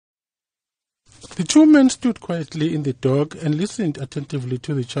The two men stood quietly in the dock and listened attentively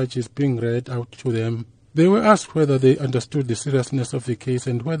to the charges being read out to them. They were asked whether they understood the seriousness of the case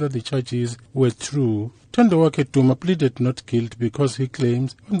and whether the charges were true. Thandowake Duma pleaded not guilty because he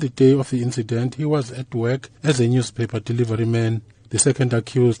claims on the day of the incident he was at work as a newspaper delivery man. The second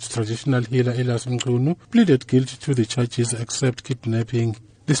accused, traditional healer Elias Mqunu, pleaded guilty to the charges except kidnapping.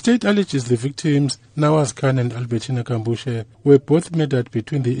 The state alleges the victims, Nawaaz Khan and Albertina Kambushe, were both murdered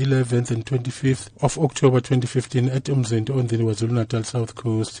between the 11th and 25th of October 2015 at Umzinto on the KwaZulu-Natal South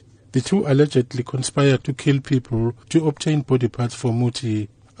Coast. The two allegedly conspired to kill people to obtain body parts for Muti.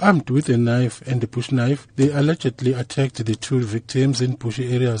 Armed with a knife and a bush knife, they allegedly attacked the two victims in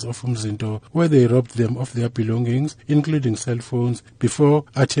bushy areas of Umzinto, where they robbed them of their belongings, including cell phones, before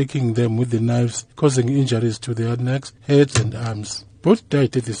attacking them with the knives, causing injuries to their necks, heads and arms. Both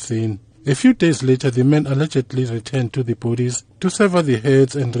died at the scene. A few days later, the men allegedly returned to the bodies to sever the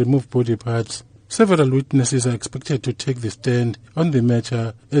heads and remove body parts. Several witnesses are expected to take the stand on the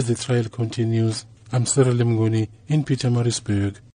matter as the trial continues. I'm Cyril Mnguni in Pietermaritzburg.